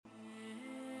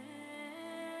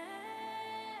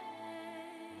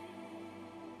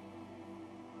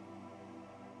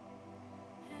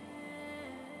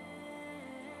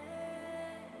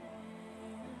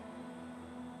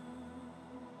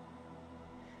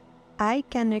Hi,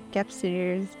 Canuck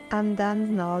Capsuleers. I'm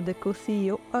Dan Now, the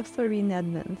co-CEO of Story in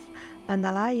Advance, an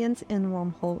alliance in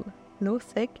Wormhole,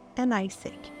 LowSec and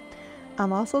ISEC.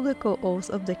 I'm also the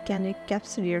co-host of the Canuck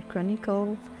Capsuleer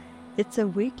Chronicles. It's a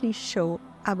weekly show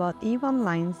about EVE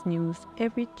Online's news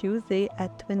every Tuesday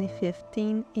at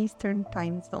 2015 Eastern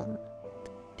Time Zone.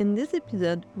 In this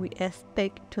episode, we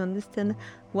expect to understand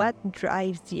what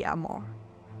drives the Amarr,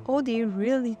 how they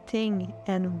really think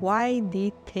and why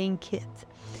they think it.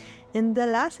 In the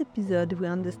last episode, we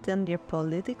understand their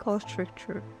political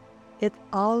structure. It's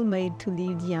all made to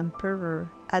leave the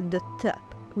emperor at the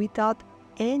top without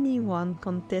anyone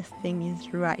contesting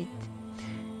his right.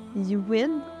 You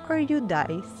win or you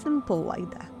die, simple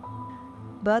like that.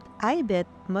 But I bet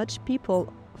much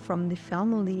people from the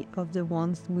family of the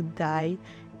ones who die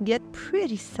get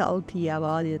pretty salty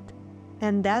about it.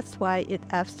 And that's why it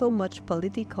has so much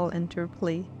political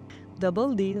interplay,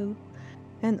 double deal,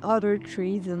 and other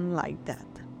treason like that.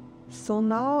 So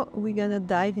now we're gonna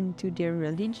dive into their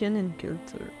religion and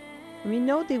culture. We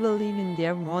know they believe in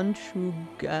their one true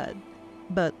God,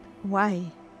 but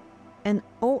why? And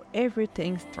how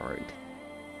everything started.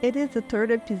 It is the third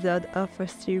episode of a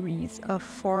series of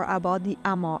 4 about the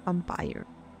Amarr Empire.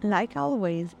 Like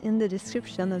always, in the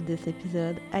description of this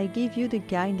episode, I give you the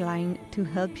guideline to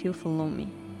help you follow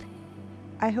me.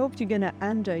 I hope you're gonna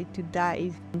enjoy to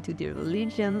dive into the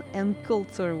religion and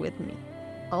culture with me.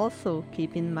 Also,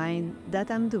 keep in mind that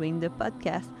I'm doing the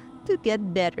podcast to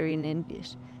get better in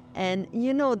English. And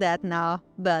you know that now,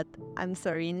 but I'm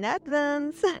sorry in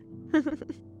advance.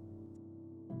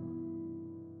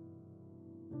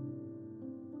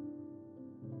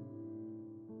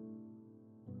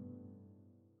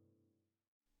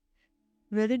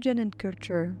 Religion and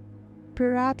culture.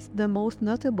 Perhaps the most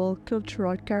notable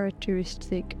cultural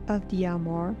characteristic of the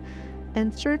Amarr,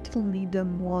 and certainly the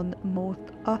one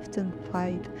most often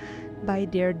cited by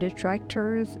their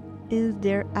detractors, is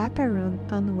their apparent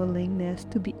unwillingness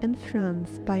to be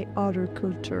influenced by other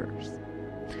cultures.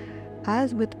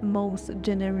 As with most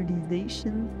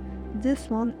generalizations, this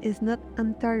one is not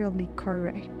entirely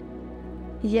correct,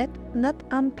 yet not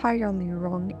entirely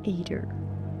wrong either.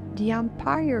 The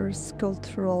empire's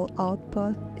cultural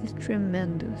output is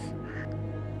tremendous,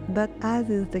 but as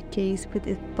is the case with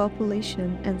its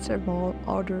population and several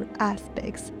other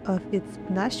aspects of its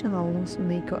national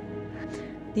makeup,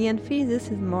 the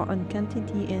emphasis is more on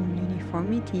quantity and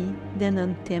uniformity than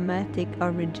on thematic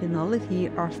originality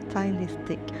or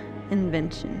stylistic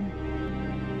invention.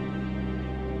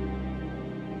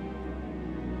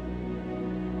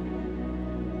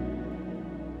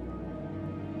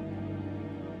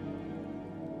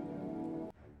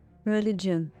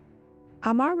 Religion.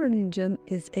 Amarr religion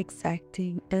is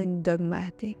exacting and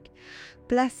dogmatic,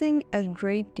 placing a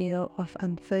great deal of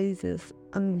emphasis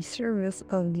on the service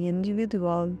of the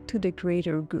individual to the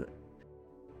greater good,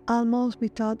 almost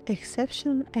without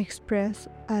exception expressed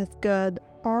as God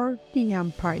or the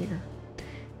empire.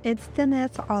 Its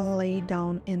tenets are laid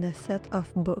down in a set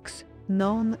of books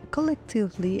known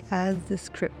collectively as the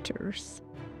Scriptures.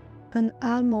 An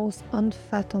almost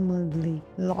unfathomably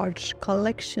large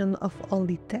collection of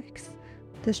holy texts,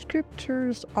 the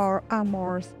Scriptures are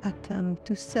Amarr's attempt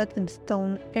to set in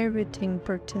stone everything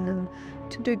pertinent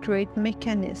to the great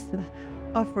mechanism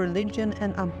of religion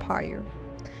and empire.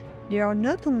 They are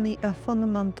not only a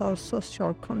fundamental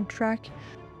social contract,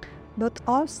 but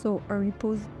also a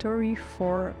repository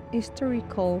for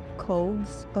historical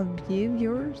codes of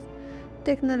behaviors,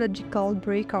 technological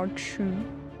breakout through,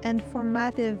 and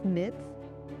formative myths,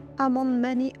 among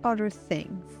many other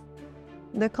things.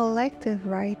 The collective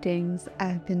writings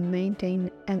have been maintained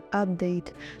and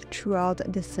updated throughout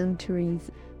the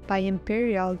centuries by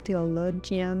imperial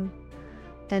theologians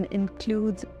and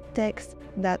includes texts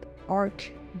that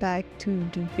arc back to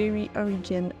the very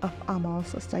origin of Amarr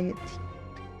society.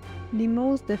 The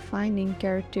most defining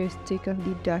characteristic of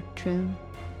the doctrine,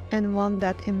 and one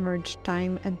that emerged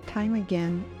time and time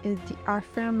again, is the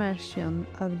affirmation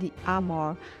of the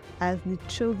Amarr as the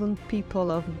chosen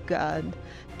people of God,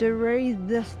 the race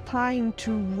destined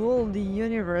to rule the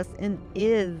universe in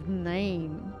His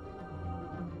name.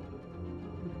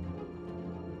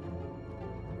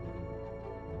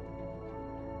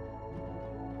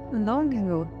 Long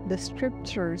ago, the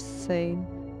Scriptures say,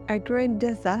 a great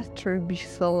disaster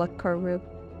befell a corrupt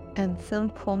and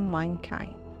sinful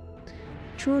mankind.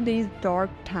 Through these dark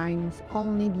times,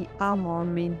 only the Amarr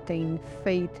maintained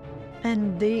faith,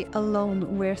 and they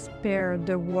alone were spared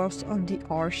the worst of the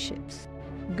hardships.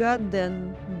 God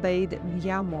then bade the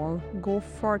Amarr go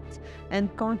forth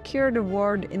and conquer the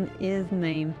world in His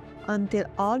name, until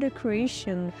all the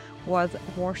creation was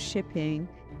worshipping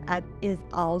at his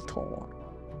altar.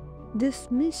 This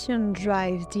mission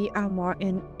drives the Amarr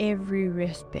in every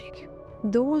respect.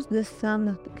 Those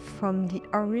descend from the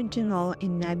original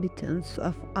inhabitants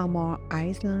of Amarr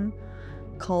Island,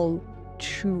 called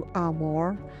True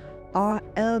Amarr, are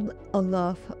held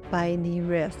aloft by the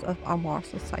rest of Amarr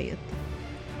society,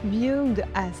 viewed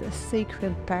as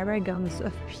sacred paragons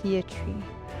of piety.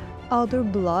 Other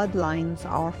bloodlines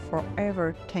are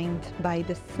forever tainted by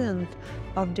the sins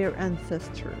of their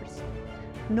ancestors.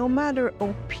 No matter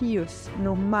how pious,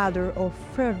 no matter how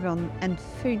fervent and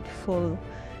faithful,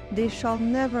 they shall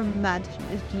never match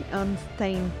the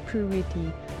unstained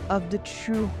purity of the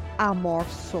true Amarr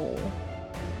soul.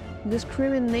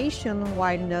 Discrimination,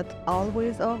 while not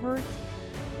always overt,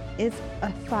 is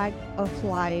a fact of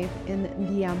life in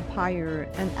the empire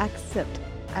and accepted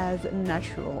as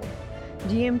natural.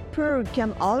 The emperor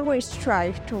can always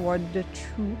strive toward the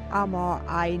true Amarr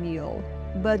ideal,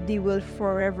 but they will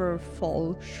forever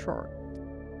fall short.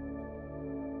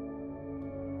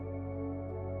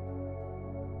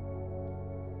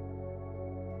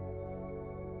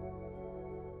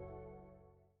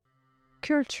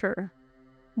 Culture.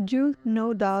 Due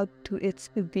no doubt to its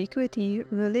ubiquity,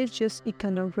 religious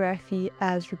iconography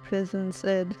has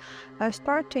represented a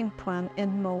starting point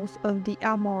in most of the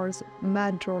Amarr's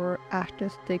major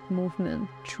artistic movements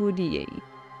through the age.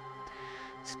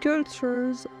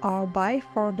 Sculptures are by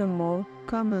far the most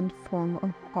common form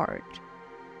of art,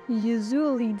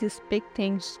 usually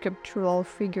depicting sculptural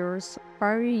figures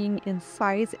varying in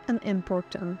size and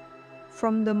importance,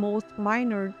 from the most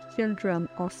minor children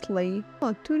or slaves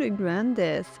to the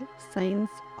grandest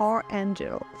saints or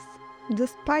angels.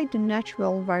 Despite the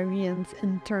natural variance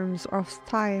in terms of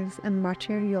styles and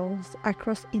materials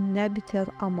across inhabited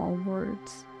Amarr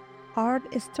worlds, art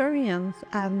historians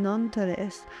have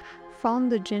nonetheless found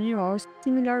the general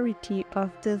similarity of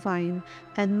design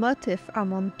and motif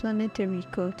among planetary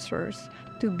cultures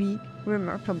to be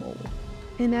remarkable.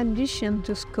 In addition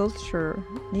to sculpture,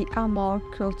 the Amarr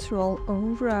cultural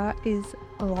aura is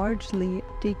largely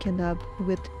taken up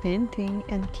with painting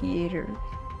and theater.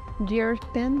 Their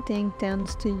painting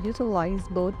tends to utilize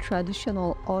both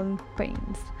traditional oil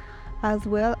paints as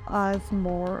well as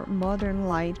more modern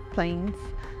light paints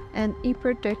and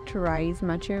hypertexturized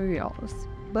materials.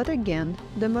 But again,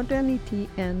 the modernity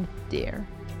ends there,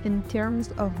 in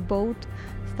terms of both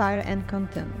style and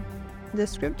content. The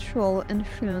scriptural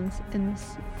influence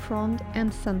is front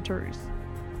and centers.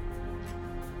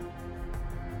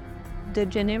 The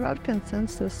general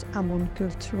consensus among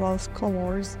cultural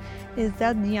scholars is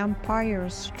that the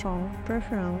empire's strong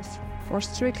preference for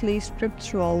strictly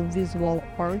scriptural visual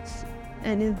arts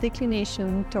and its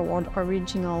declination toward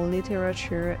original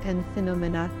literature and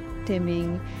phenomena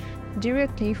stemming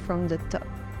directly from the top,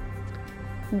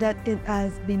 that it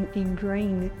has been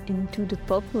ingrained into the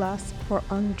populace for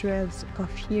hundreds of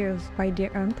years by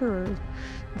their emperors,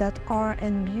 that art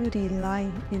and beauty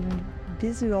lie in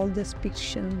visual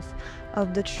depictions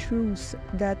of the truths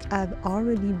that have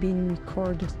already been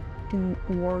recorded in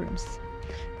words,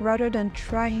 rather than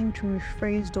trying to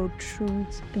rephrase those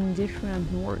truths in different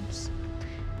words.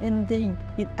 Indeed,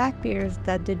 it appears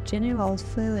that the general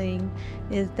feeling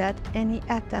is that any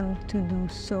attempt to do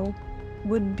so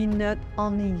would be not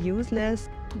only useless,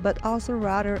 but also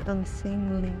rather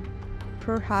unseemly,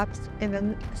 perhaps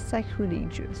even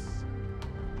sacrilegious.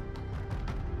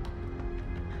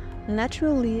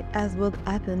 Naturally, as would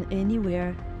happen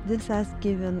anywhere, this has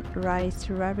given rise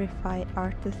to rarefied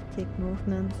artistic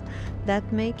movements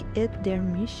that make it their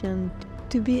mission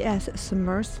to be as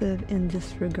submersive in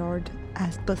this regard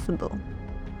as possible.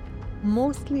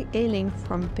 Mostly hailing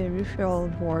from peripheral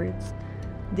worlds,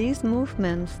 these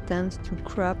movements tend to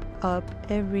crop up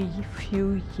every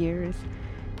few years,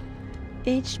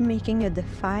 each making a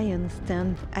defiant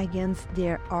stand against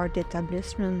their art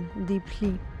establishment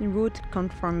deeply rooted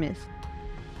conformist,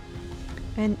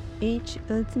 and each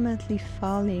ultimately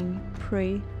falling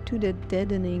prey to the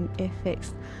deadening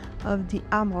effects of the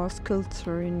Amarr's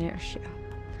cultural inertia.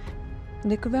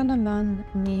 The government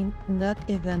need not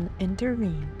even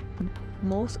intervene.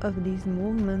 Most of these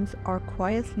movements are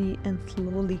quietly and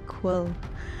slowly quelled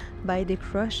by the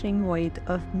crushing weight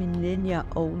of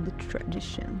millennia-old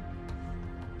tradition.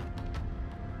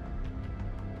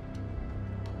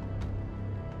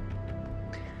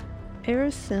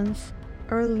 Ever since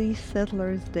early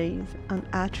settlers' days on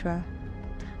Atra,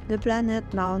 the planet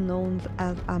now known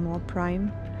as Amarr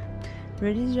Prime,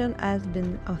 religion has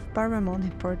been of paramount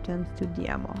importance to the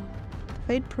Amarr.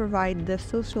 Faith provides the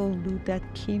social glue that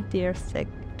keeps their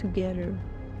sect together.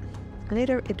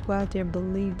 Later, it was their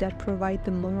belief that provided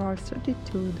the moral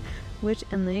certitude which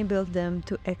enabled them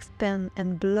to expand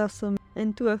and blossom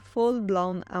into a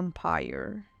full-blown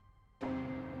empire.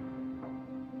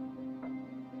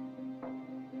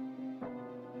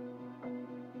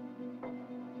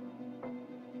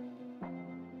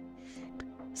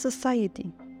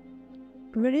 Society.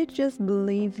 Religious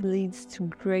belief leads to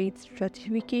great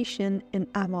stratification in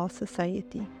Amarr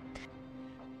society,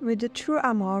 with the true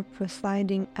Amarr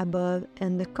presiding above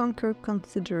and the conquered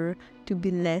considered to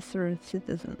be lesser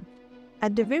citizens.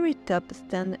 At the very top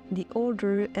stand the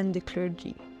older and the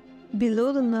clergy.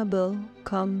 Below the noble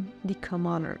come the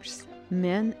commoners,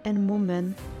 men and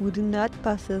women who do not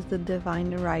possess the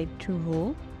divine right to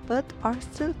rule, but are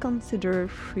still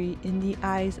considered free in the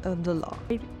eyes of the law.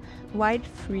 While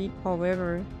free,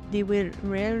 however, they will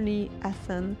rarely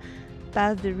ascend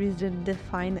past the rigid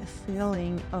defined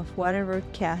ceiling of whatever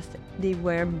caste they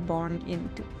were born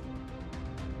into.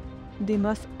 They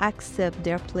must accept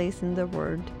their place in the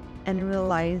world and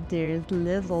realize there is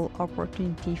little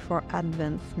opportunity for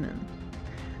advancement.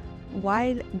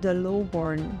 While the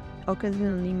low-born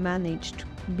occasionally manage to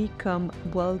become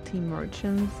wealthy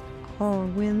merchants or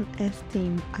win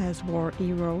esteem as war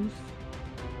heroes,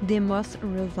 they must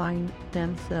resign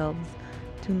themselves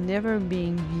to never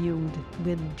being viewed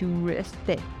with due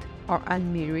respect or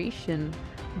admiration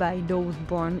by those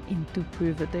born into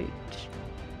privilege.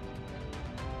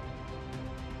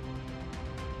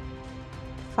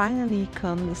 Finally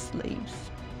come the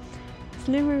slaves.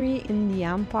 Slavery in the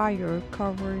empire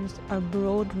covers a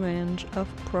broad range of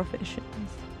professions.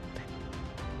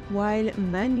 While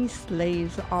many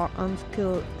slaves are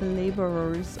unskilled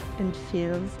laborers in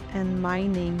fields and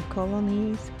mining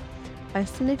colonies, a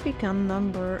significant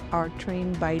number are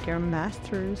trained by their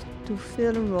masters to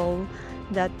fill roles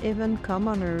that even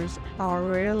commoners are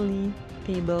rarely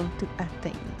able to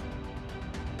attain.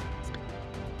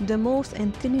 The most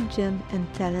intelligent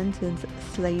and talented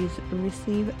slaves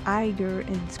receive higher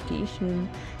education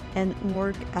and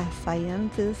work as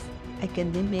scientists,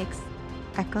 academics,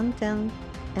 accountants,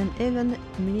 and even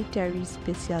military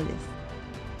specialists.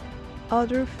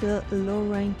 Others fill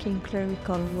low-ranking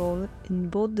clerical roles in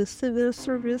both the civil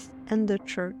service and the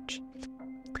church.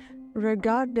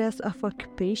 Regardless of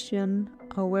occupation,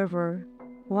 however,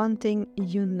 one thing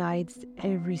unites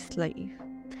every slave.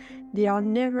 They are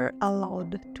never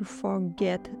allowed to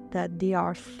forget that they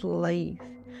are slaves,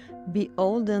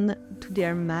 beholden to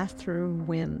their master's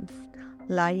whims,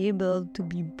 liable to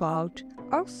be bought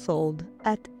or sold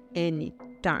at any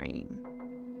time.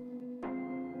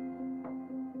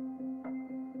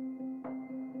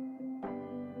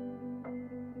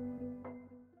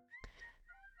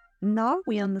 Now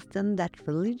we understand that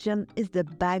religion is the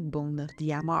backbone of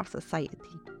the Amarr society.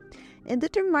 It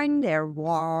determines their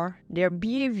war, their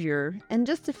behavior, and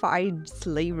justified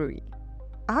slavery.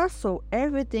 Also,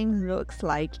 everything looks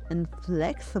like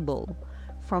inflexible,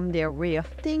 from their way of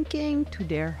thinking to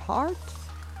their hearts.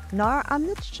 Now, I'm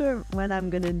not sure when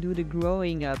I'm gonna do the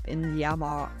growing up in the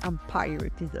Amarr Empire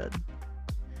episode.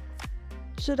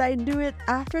 Should I do it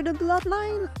after the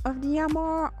bloodline of the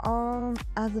Amarr or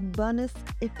as a bonus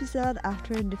episode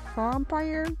after the Far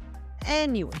Empire?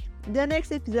 Anyway, the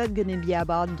next episode gonna be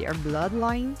about their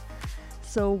bloodline.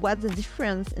 So what's the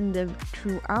difference in the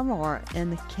true Amarr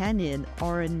and a Khanid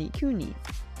or a Nikuni?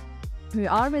 We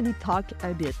already talked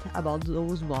a bit about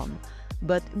those ones,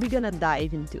 but we're gonna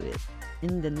dive into it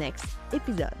in the next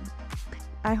episode.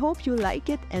 I hope you like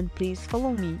it, and please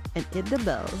follow me and hit the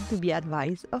bell to be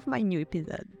advised of my new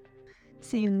episode.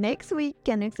 See you next week,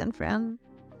 Canucks and friends!